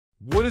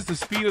What is the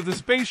speed of the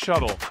space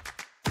shuttle?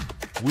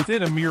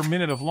 Within a mere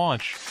minute of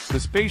launch, the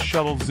space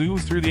shuttle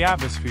zooms through the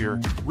atmosphere,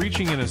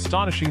 reaching an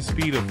astonishing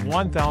speed of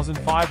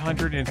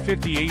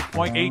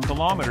 1,558.8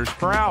 kilometers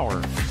per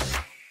hour.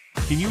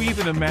 Can you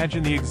even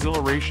imagine the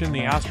exhilaration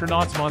the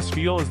astronauts must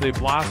feel as they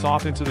blast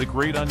off into the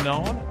great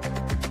unknown?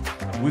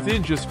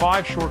 Within just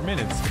 5 short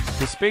minutes,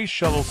 the space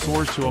shuttle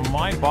soars to a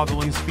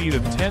mind-boggling speed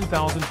of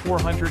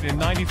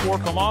 10,494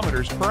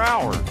 kilometers per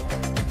hour.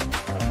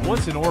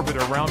 Once in orbit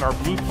around our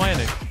blue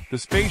planet, the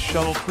space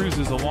shuttle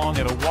cruises along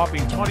at a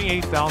whopping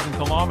 28,000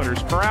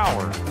 kilometers per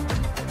hour.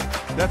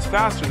 That's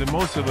faster than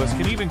most of us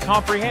can even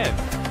comprehend.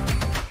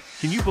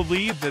 Can you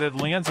believe that it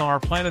lands on our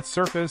planet's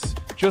surface,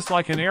 just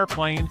like an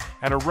airplane,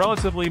 at a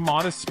relatively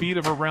modest speed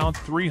of around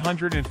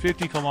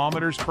 350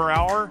 kilometers per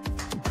hour?